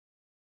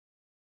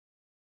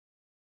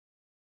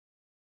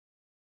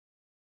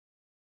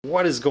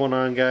What is going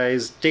on,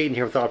 guys? Dayton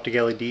here with Optic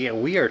LED,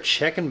 and we are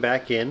checking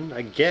back in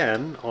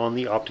again on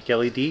the Optic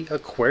LED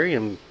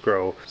Aquarium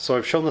Grow. So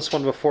I've shown this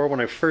one before.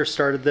 When I first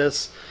started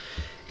this,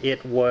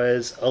 it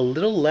was a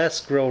little less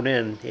grown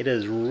in. It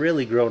has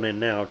really grown in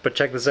now. But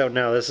check this out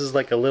now. This is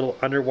like a little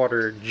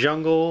underwater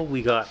jungle.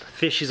 We got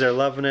fishies are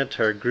loving it.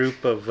 Our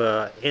group of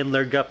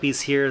inler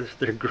guppies here,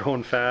 they're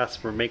growing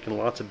fast. We're making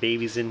lots of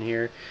babies in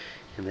here,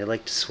 and they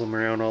like to swim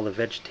around all the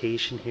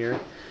vegetation here.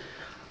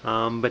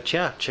 But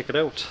yeah, check it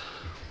out.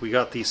 We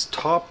got these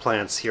top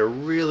plants here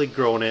really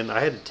growing in.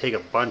 I had to take a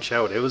bunch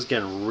out. It was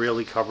getting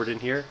really covered in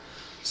here.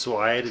 So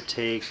I had to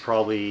take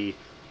probably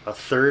a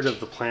third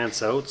of the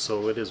plants out.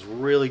 So it is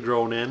really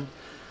grown in.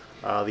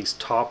 These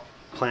top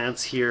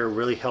plants here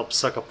really help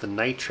suck up the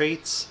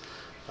nitrates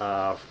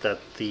that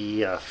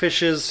the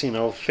fishes,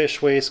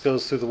 fish waste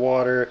goes through the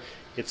water.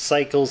 It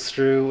cycles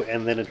through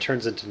and then it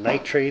turns into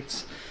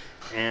nitrates.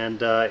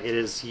 And it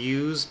is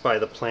used by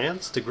the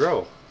plants to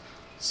grow.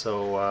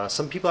 So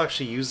some people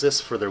actually use this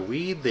for their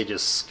weed. They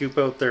just scoop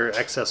out their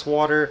excess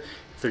water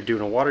if they're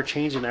doing a water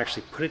change and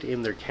actually put it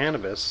in their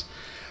cannabis.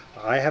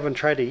 I haven't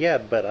tried it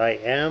yet, but I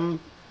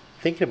am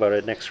thinking about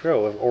it next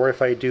grow. Or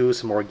if I do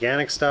some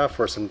organic stuff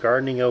or some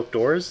gardening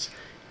outdoors,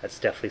 that's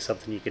definitely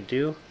something you could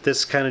do. This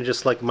is kind of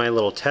just like my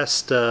little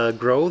test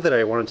grow that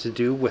I wanted to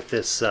do with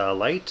this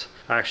light.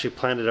 I actually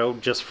planned it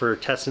out just for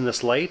testing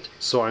this light.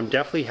 So I'm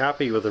definitely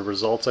happy with the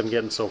results I'm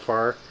getting so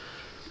far.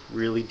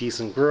 Really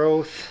decent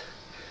growth.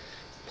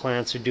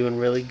 Plants are doing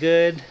really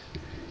good.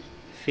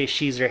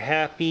 Fishies are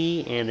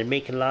happy and they're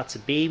making lots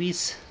of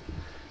babies.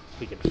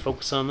 We can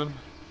focus on them.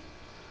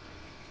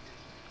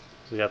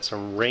 We got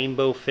some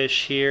rainbow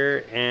fish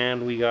here,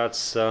 and we got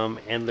some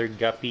endler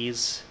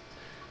guppies.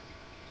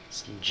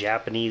 Some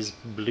Japanese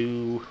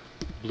blue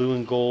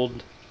and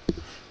gold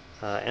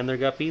endler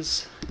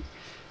guppies.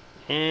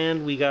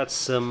 And we got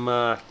some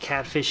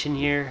catfish in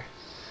here.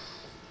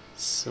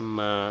 Some,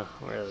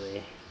 where are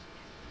they?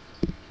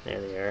 There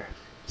they are.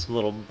 Some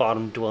little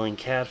bottom dwelling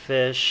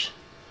catfish.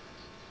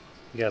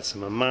 We got some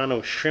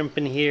Amano shrimp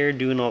in here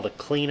doing all the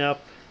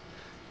cleanup,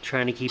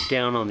 trying to keep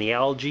down on the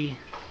algae.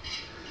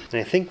 And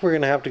I think we're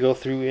gonna have to go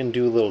through and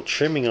do a little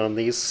trimming on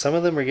these. Some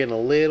of them are getting a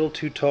little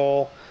too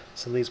tall.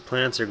 Some of these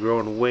plants are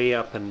growing way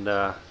up, and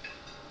yeah,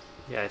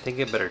 I think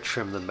I better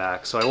trim them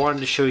back. So I wanted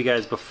to show you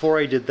guys before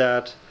I did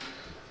that.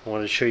 I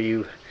wanted to show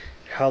you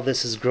how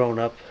this has grown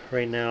up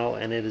right now,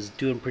 and it is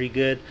doing pretty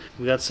good.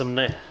 We got some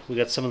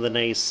of the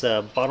nice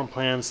bottom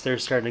plants. They're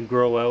starting to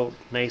grow out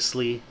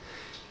nicely,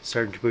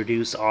 starting to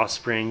produce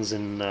offsprings,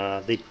 and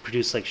they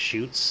produce like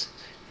shoots,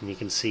 and you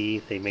can see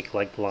they make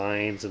like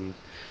lines and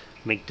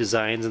make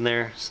designs in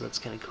there, so that's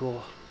kind of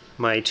cool.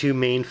 My two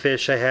main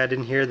fish I had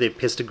in here, the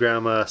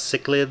Pistogramma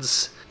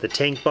cichlids, the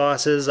tank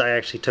bosses, I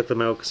actually took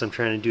them out because I'm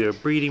trying to do a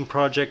breeding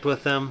project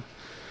with them.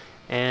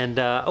 And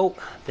oh,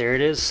 there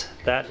it is.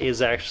 That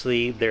is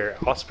actually their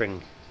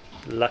offspring.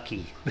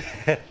 Lucky.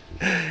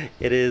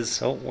 It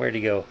is. Oh, where'd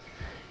he go?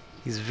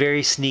 He's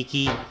very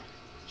sneaky.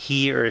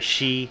 He or a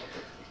she.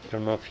 I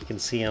don't know if you can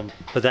see him.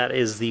 But that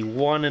is the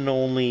one and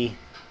only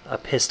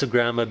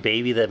Pistogramma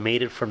baby that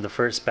made it from the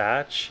first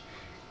batch.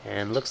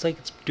 And looks like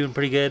it's doing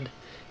pretty good.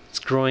 It's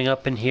growing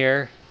up in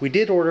here. We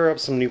did order up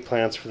some new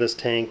plants for this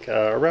tank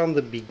around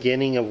the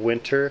beginning of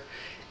winter.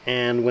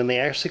 And when they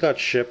actually got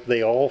shipped,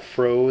 they all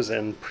froze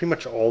and pretty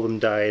much all of them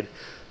died.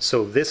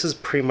 So this is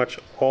pretty much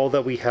all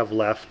that we have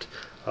left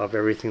of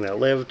everything that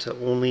lived.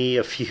 Only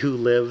a few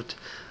lived.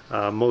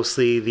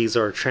 Mostly these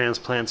are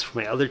transplants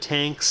from my other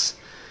tanks.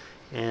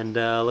 And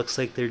looks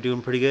like they're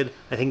doing pretty good.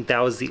 I think that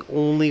was the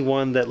only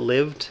one that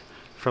lived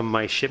from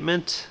my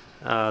shipment.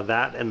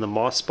 That and the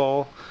moss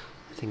ball.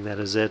 I think that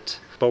is it.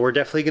 But we're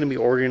definitely going to be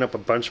ordering up a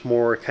bunch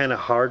more kind of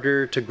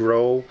harder to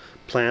grow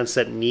plants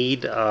that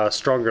need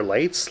stronger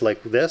lights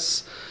like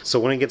this. So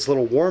when it gets a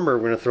little warmer,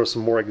 we're going to throw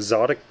some more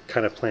exotic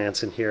kind of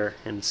plants in here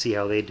and see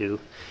how they do.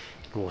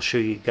 And we'll show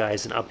you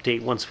guys an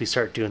update once we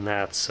start doing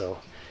that. So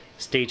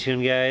stay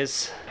tuned,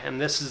 guys. And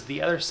this is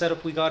the other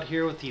setup we got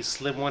here with the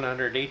Slim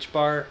 100H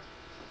bar.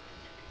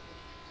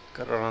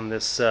 Got it on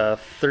this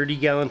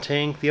 30-gallon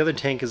tank. The other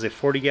tank is a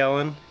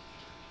 40-gallon.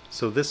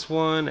 So this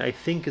one I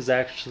think is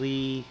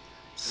actually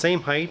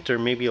same height or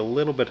maybe a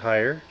little bit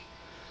higher.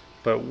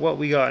 But what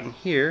we got in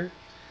here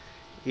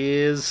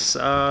is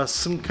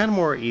some kind of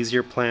more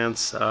easier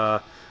plants,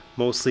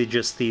 mostly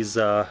just these,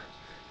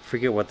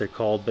 forget what they're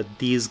called, but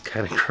these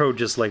kind of grow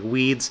just like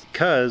weeds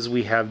because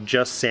we have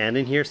just sand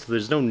in here, so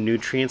there's no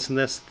nutrients in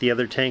this. The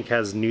other tank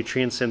has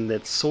nutrients in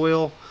its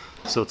soil,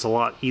 so it's a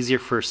lot easier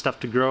for stuff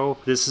to grow.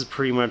 This is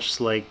pretty much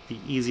like the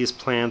easiest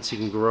plants you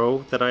can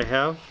grow that I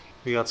have.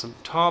 We got some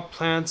top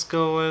plants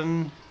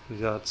going. We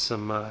got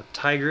some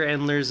tiger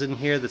endlers in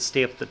here that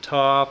stay up the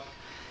top.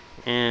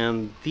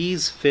 And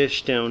these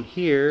fish down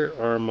here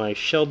are my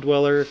shell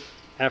dweller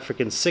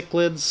African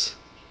cichlids.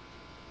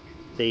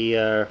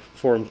 They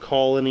form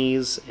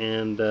colonies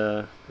and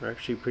are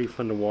actually pretty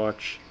fun to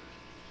watch.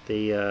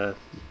 They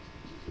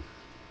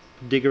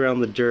dig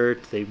around the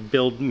dirt, they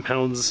build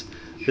mounds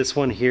This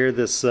one here,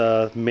 this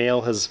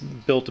male has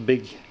built a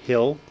big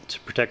hill to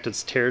protect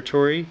its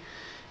territory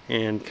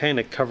and kind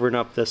of covering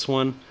up this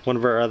one. One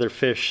of our other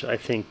fish, I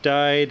think,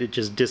 died. It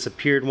just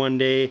disappeared one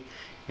day,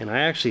 and I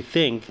actually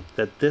think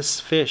that this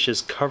fish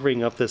is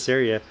covering up this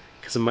area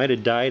because it might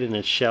have died in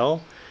its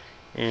shell.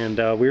 And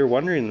we were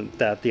wondering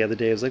that the other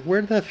day. I was like,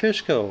 where did that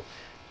fish go?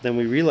 Then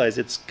we realized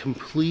it's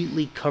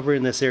completely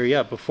covering this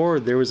area up. Before,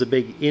 there was a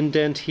big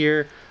indent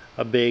here,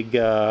 a big,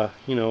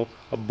 you know,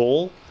 a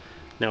bowl.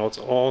 Now it's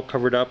all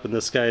covered up, and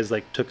this guy's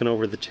like taken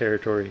over the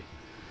territory.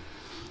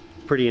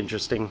 Pretty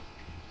interesting.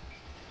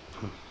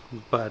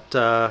 But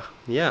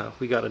yeah,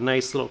 we got a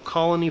nice little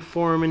colony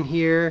forming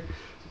here.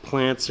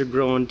 Plants are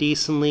growing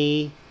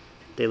decently.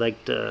 They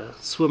like to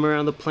swim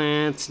around the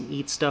plants and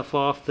eat stuff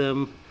off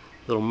them.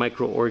 Little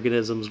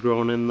microorganisms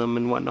growing in them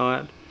and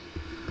whatnot.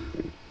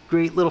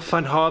 Great little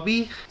fun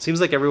hobby.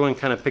 Seems like everyone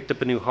kind of picked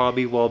up a new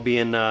hobby while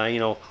being you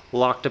know,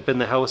 locked up in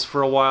the house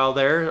for a while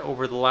there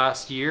over the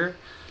last year.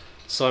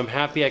 So I'm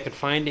happy I could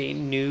find a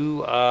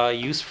new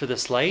use for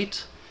this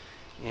light,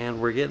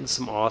 and we're getting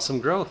some awesome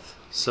growth.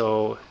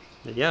 So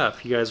yeah,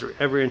 if you guys are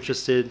ever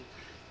interested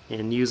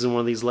in using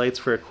one of these lights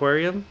for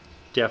aquarium,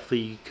 definitely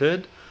you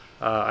could.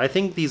 I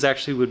think these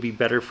actually would be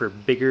better for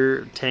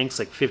bigger tanks,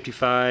 like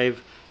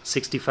 55,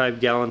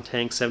 65 gallon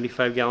tanks,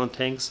 75 gallon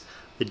tanks,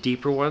 the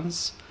deeper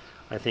ones.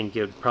 I think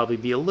it would probably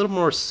be a little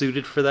more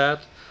suited for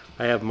that.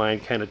 I have mine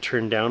kind of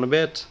turned down a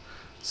bit,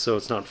 so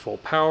it's not full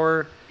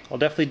power. I'll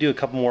definitely do a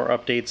couple more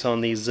updates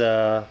on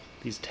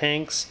these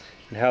tanks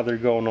and how they're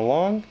going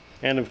along,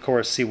 and of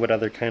course see what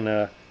other kind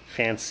of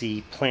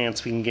fancy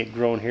plants we can get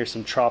growing here,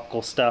 some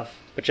tropical stuff.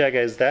 But yeah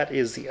guys, that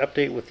is the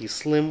update with the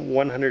Slim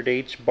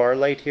 100H bar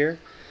light here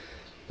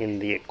in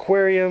the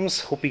aquariums.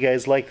 Hope you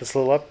guys like this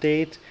little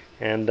update,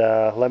 and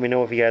let me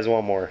know if you guys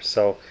want more.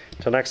 So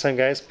until next time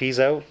guys, peace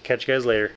out, catch you guys later.